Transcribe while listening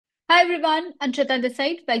Hi everyone, Anshita this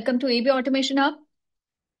side. Welcome to AB Automation Hub.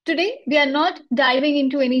 Today we are not diving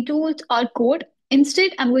into any tools or code.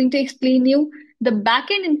 Instead, I'm going to explain you the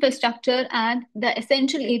backend infrastructure and the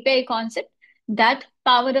essential API concept that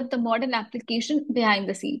power up the modern application behind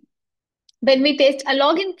the scene. When we test a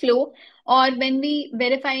login flow or when we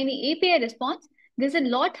verify any API response, there's a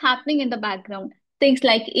lot happening in the background. Things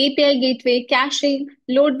like API gateway, caching,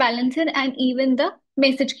 load balancer, and even the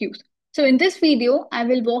message queues. So in this video, I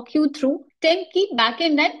will walk you through 10 key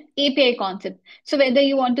backend and API concepts. So whether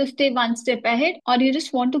you want to stay one step ahead or you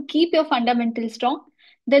just want to keep your fundamentals strong,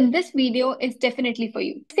 then this video is definitely for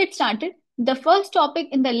you. Let's get started. The first topic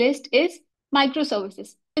in the list is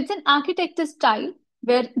microservices. It's an architecture style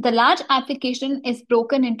where the large application is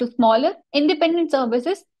broken into smaller, independent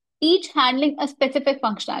services, each handling a specific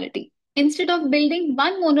functionality. Instead of building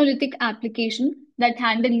one monolithic application that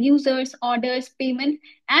handle users, orders, payment,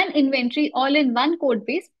 and inventory all in one code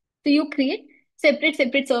base, so you create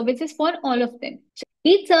separate services for all of them. So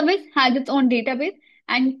each service has its own database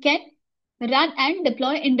and can run and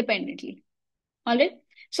deploy independently. All right.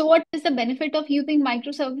 So what is the benefit of using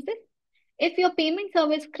microservices? If your payment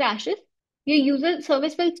service crashes, your user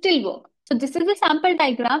service will still work. So this is a sample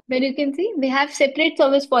diagram where you can see we have separate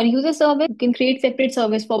service for user service. You can create separate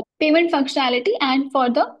service for payment functionality and for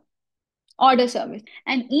the order service.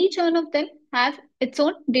 And each one of them have its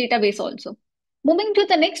own database also. Moving to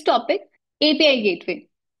the next topic, API gateway.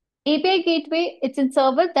 API gateway, it's a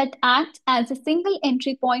server that acts as a single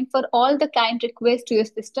entry point for all the client requests to your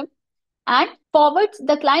system and forwards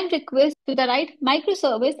the client request to the right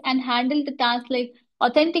microservice and handle the tasks like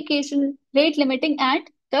authentication, rate limiting, and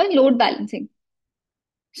the load balancing.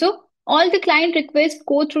 So all the client requests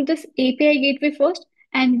go through this API gateway first,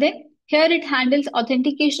 and then here it handles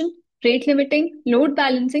authentication, rate limiting, load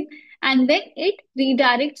balancing, and then it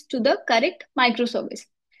redirects to the correct microservice.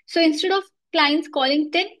 So instead of clients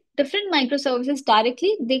calling 10 different microservices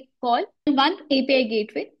directly, they call one API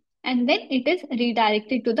gateway and then it is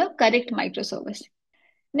redirected to the correct microservice.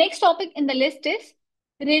 Next topic in the list is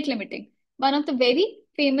rate limiting, one of the very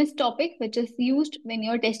famous topic which is used when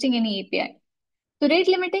you're testing any API. So rate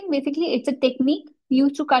limiting, basically, it's a technique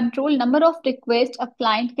used to control number of requests a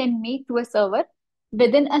client can make to a server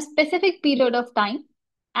within a specific period of time,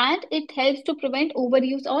 and it helps to prevent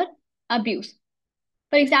overuse or abuse.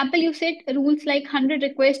 For example, you set rules like 100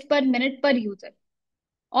 requests per minute per user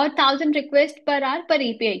or 1000 requests per hour per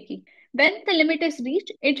API key. When the limit is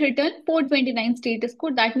reached, it returns 429 status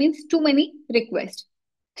code. That means too many requests.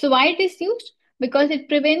 So why it is used? Because it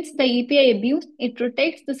prevents the API abuse. It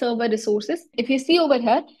protects the server resources. If you see over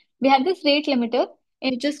here, we have this rate limiter.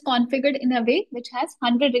 It is configured in a way which has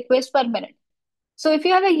 100 requests per minute. So if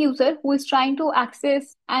you have a user who is trying to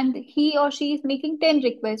access and he or she is making 10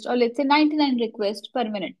 requests or let's say 99 requests per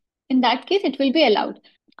minute, in that case, it will be allowed.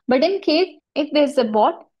 But in case if there's a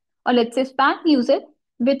bot or let's say spam user,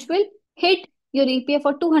 which will hit your API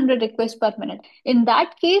for 200 requests per minute, in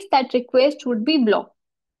that case, that request would be blocked.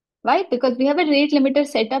 Why? Because we have a rate limiter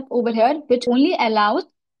set up over here, which only allows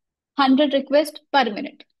 100 requests per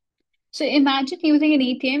minute. So imagine using an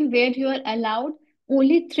ATM where you are allowed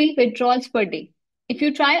only three withdrawals per day. If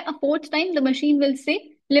you try a fourth time, the machine will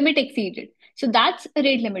say limit exceeded. So that's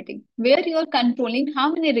rate limiting, where you are controlling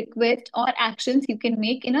how many requests or actions you can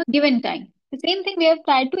make in a given time. The same thing we have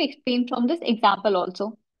tried to explain from this example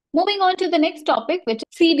also. Moving on to the next topic, which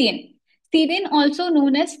is CDN. CDN, also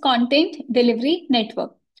known as Content Delivery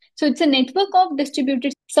Network. So it's a network of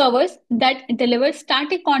distributed servers that deliver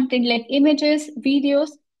static content like images,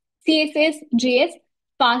 videos, CSS, JS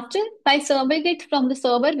faster by serving it from the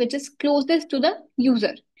server which is closest to the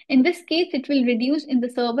user. In this case, it will reduce in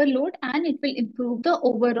the server load and it will improve the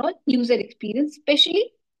overall user experience,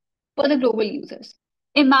 especially for the global users.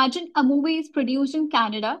 Imagine a movie is produced in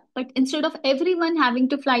Canada, but instead of everyone having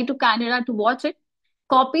to fly to Canada to watch it,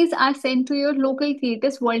 copies are sent to your local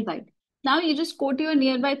theaters worldwide. Now you just go to your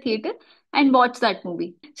nearby theater and watch that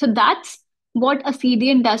movie. So that's what a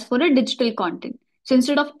CDN does for a digital content. So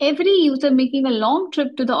instead of every user making a long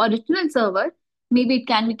trip to the original server, maybe it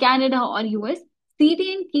can be Canada or US,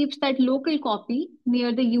 CDN keeps that local copy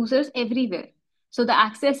near the users everywhere. So the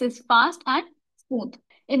access is fast and smooth.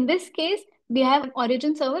 In this case, we have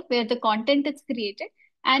origin server where the content is created,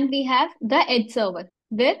 and we have the edge server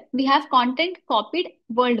where we have content copied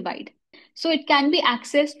worldwide. So it can be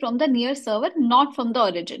accessed from the near server, not from the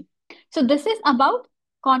origin. So this is about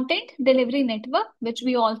content delivery network, which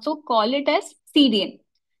we also call it as CDN.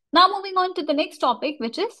 Now moving on to the next topic,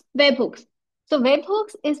 which is webhooks. So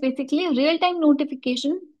webhooks is basically a real-time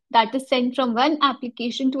notification that is sent from one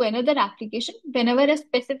application to another application whenever a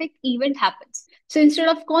specific event happens. So instead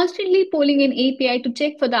of constantly polling an API to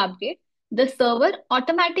check for the update, the server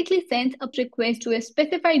automatically sends a request to a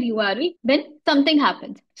specified URL when something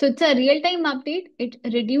happens. So it's a real-time update. It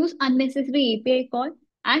reduces unnecessary API call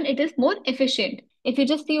and it is more efficient. If you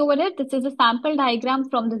just see over here, this is a sample diagram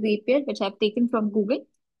from the Zapier, which I've taken from Google.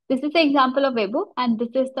 This is the example of Webhook, and this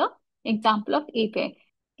is the example of API.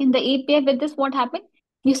 In the API, with this, what happened?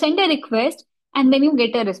 You send a request and then you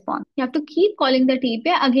get a response. You have to keep calling that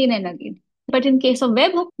API again and again. But in case of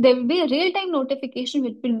Webhook, there will be a real-time notification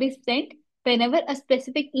which will be sent whenever a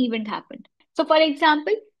specific event happened. So, for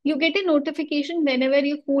example, you get a notification whenever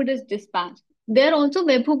your food is dispatched. There also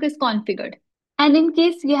Webhook is configured. And in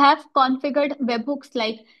case you have configured webhooks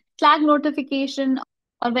like Slack notification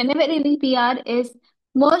or whenever any PR is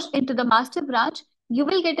merged into the master branch, you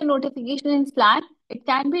will get a notification in Slack. It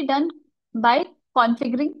can be done by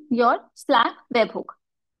configuring your Slack webhook.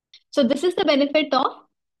 So this is the benefit of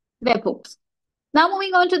webhooks. Now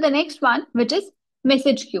moving on to the next one, which is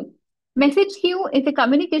message queue. Message queue is a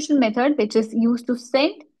communication method which is used to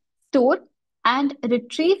send, store, and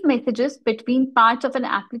retrieve messages between parts of an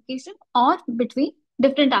application or between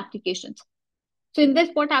different applications. So in this,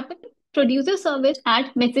 what happens? Producer service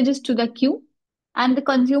add messages to the queue and the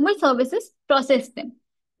consumer services process them.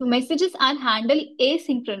 So messages are handled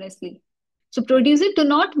asynchronously. So producers do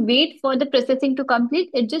not wait for the processing to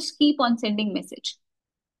complete, it just keep on sending message.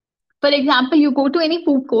 For example, you go to any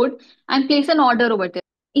food court and place an order over there.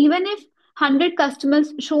 Even if 100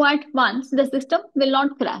 customers show at once, the system will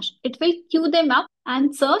not crash. It will queue them up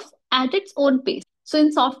and serves at its own pace. So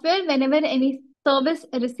in software, whenever any service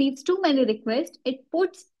receives too many requests, it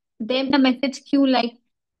puts them in a message queue like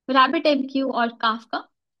RabbitMQ or Kafka,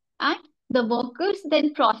 and the workers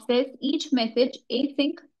then process each message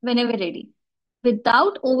async whenever ready,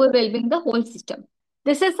 without overwhelming the whole system.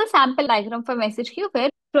 This is a sample diagram for message queue where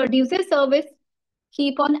producer service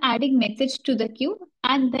keep on adding message to the queue,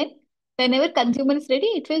 and then whenever consumer is ready,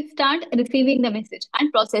 it will start receiving the message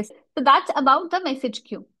and process it. So that's about the message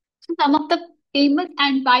queue. So some of the famous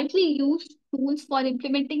and widely used tools for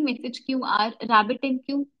implementing message queue are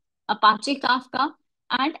RabbitMQ, Apache Kafka,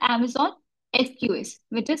 and Amazon SQS,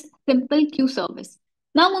 which is Simple Queue Service.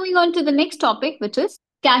 Now moving on to the next topic, which is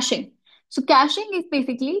caching. So caching is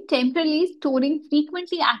basically temporarily storing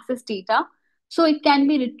frequently accessed data so it can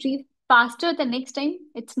be retrieved faster the next time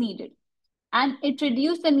it's needed. And it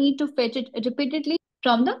reduces the need to fetch it repeatedly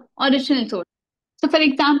from the original source. So for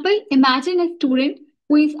example, imagine a student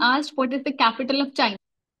who is asked what is the capital of China.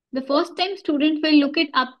 The first time student will look it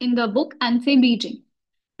up in the book and say Beijing.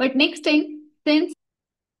 But next time, since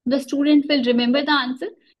the student will remember the answer,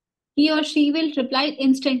 he or she will reply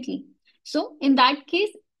instantly. So in that case,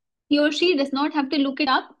 he or she does not have to look it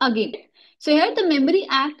up again. So here the memory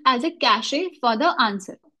acts as a cache for the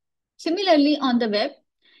answer. Similarly, on the web,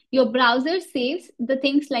 your browser saves the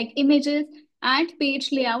things like images and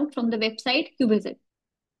page layout from the website you visit.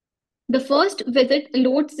 The first visit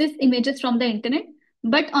loads these images from the internet,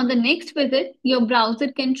 but on the next visit, your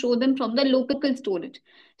browser can show them from the local storage.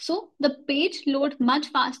 So the page loads much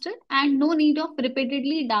faster and no need of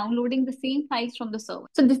repeatedly downloading the same files from the server.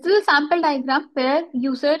 So this is a sample diagram where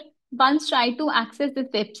user once tried to access this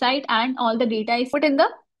website and all the data is put in the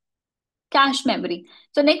cache memory.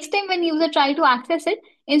 So next time when user try to access it,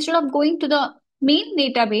 instead of going to the main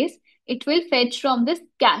database, it will fetch from this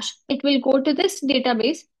cache. It will go to this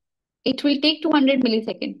database. It will take 200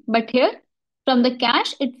 milliseconds. But here, from the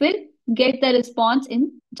cache, it will get the response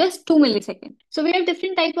in just 2 milliseconds. So we have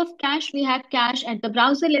different type of cache. We have cache at the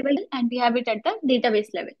browser level and we have it at the database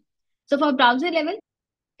level. So for browser level,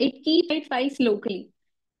 it keeps files locally.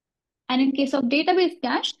 And in case of database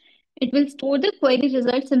cache, it will store the query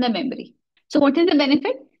results in the memory. So what is the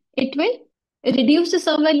benefit? It will reduce the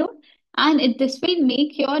server load and this will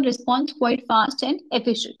make your response quite fast and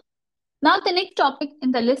efficient. Now the next topic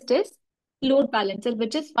in the list is load balancer,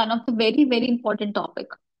 which is one of the very, very important topic.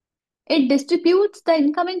 It distributes the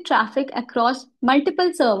incoming traffic across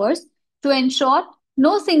multiple servers to ensure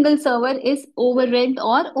no single server is overwhelmed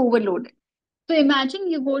or overloaded. So imagine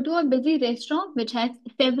you go to a busy restaurant which has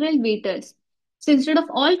several waiters. So instead of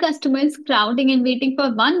all customers crowding and waiting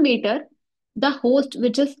for one waiter, the host,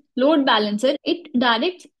 which is load balancer, it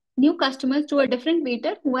directs new customers to a different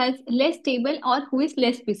waiter who has less table or who is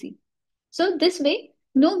less busy. So this way,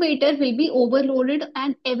 no waiter will be overloaded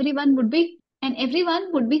and everyone would be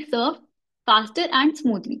served faster and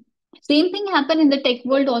smoothly. Same thing happen in the tech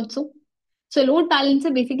world also. So load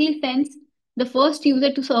balancer basically sends the first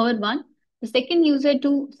user to server 1, the second user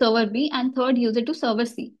to server B, and third user to server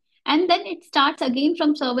C. And then it starts again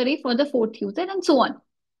from server A for the fourth user and so on.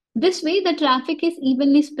 This way, the traffic is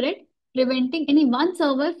evenly spread, preventing any one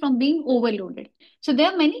server from being overloaded. So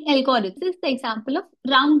there are many algorithms. This is the example of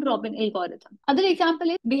round robin algorithm. Other example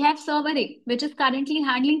is we have server A, which is currently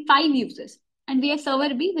handling 5 users, and we have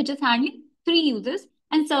server B, which is handling 3 users,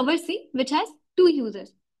 and server C, which has 2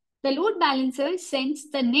 users. The load balancer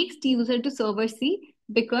sends the next user to server C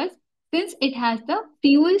because since it has the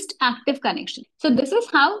fewest active connection. So this is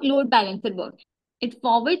how load balancer works. It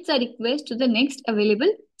forwards the request to the next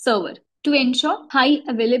available server to ensure high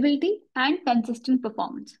availability and consistent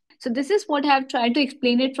performance. So this is what I have tried to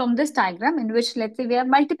explain it from this diagram in which let's say we have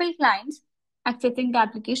multiple clients accessing the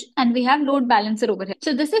application and we have load balancer over here.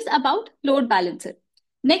 So this is about load balancer.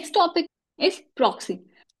 Next topic is proxy.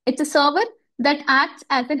 It's a server that acts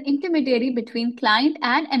as an intermediary between client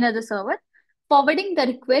and another server, forwarding the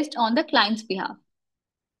request on the client's behalf.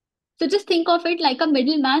 So just think of it like a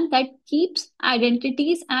middleman that keeps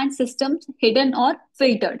identities and systems hidden or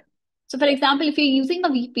filtered. So for example, if you're using a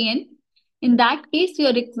VPN, in that case,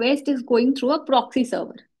 your request is going through a proxy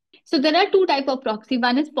server. So there are two types of proxy.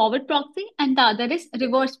 One is forward proxy and the other is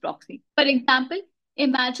reverse proxy. For example,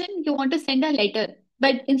 imagine you want to send a letter,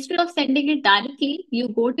 but instead of sending it directly, you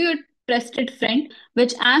go to your trusted friend,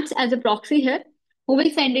 which acts as a proxy here, who will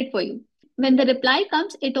send it for you. When the reply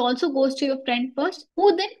comes, it also goes to your friend first,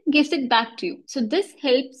 who then gives it back to you. So this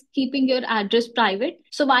helps keeping your address private.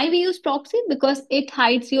 So why we use proxy? Because it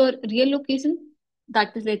hides your real location,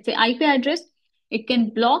 that is, let's say IP address. It can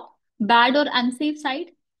block bad or unsafe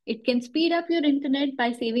site. It can speed up your internet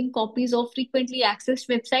by saving copies of frequently accessed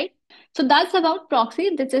website. So that's about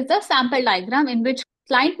proxy. This is the sample diagram in which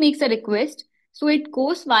client makes a request. So it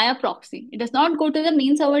goes via proxy. It does not go to the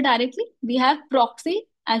main server directly. We have proxy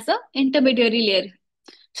as a intermediary layer.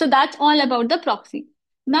 So that's all about the proxy.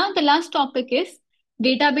 Now the last topic is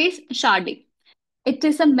database sharding. It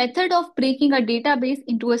is a method of breaking a database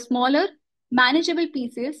into a smaller, manageable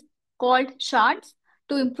pieces called shards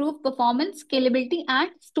to improve performance, scalability,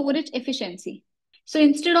 and storage efficiency. So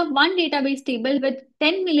instead of one database table with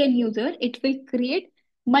 10 million users, it will create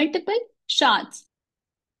multiple shards.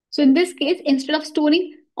 So in this case, instead of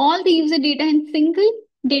storing all the user data in single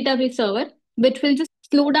database server, which will just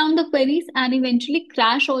slow down the queries and eventually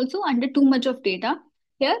crash also under too much of data,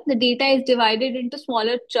 here the data is divided into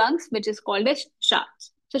smaller chunks, which is called as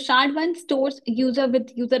shards. So shard 1 stores user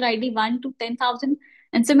with user ID 1 to 10,000.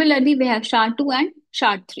 And similarly, we have shard 2 and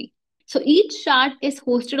shard 3. So each shard is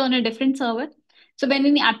hosted on a different server. So when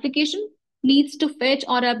any application needs to fetch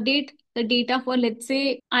or update the data for, let's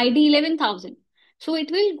say, ID 11,000, so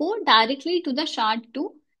it will go directly to the shard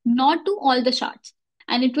 2, not to all the shards.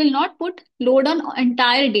 And it will not put load on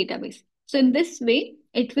entire database. So in this way,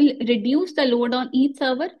 it will reduce the load on each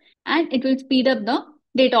server and it will speed up the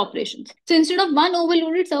data operations. So instead of one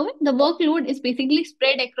overloaded server, the workload is basically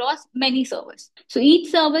spread across many servers. So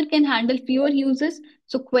each server can handle fewer users.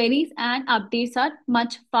 So queries and updates are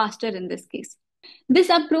much faster in this case. This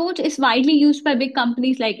approach is widely used by big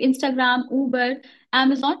companies like Instagram, Uber,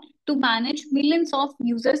 Amazon to manage millions of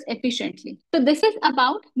users efficiently. So this is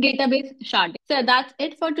about database sharding. So that's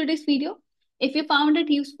it for today's video. If you found it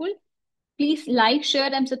useful, please like,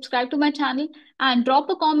 share, and subscribe to my channel and drop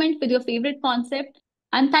a comment with your favorite concept.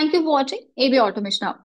 And thank you for watching AB Automation Hub.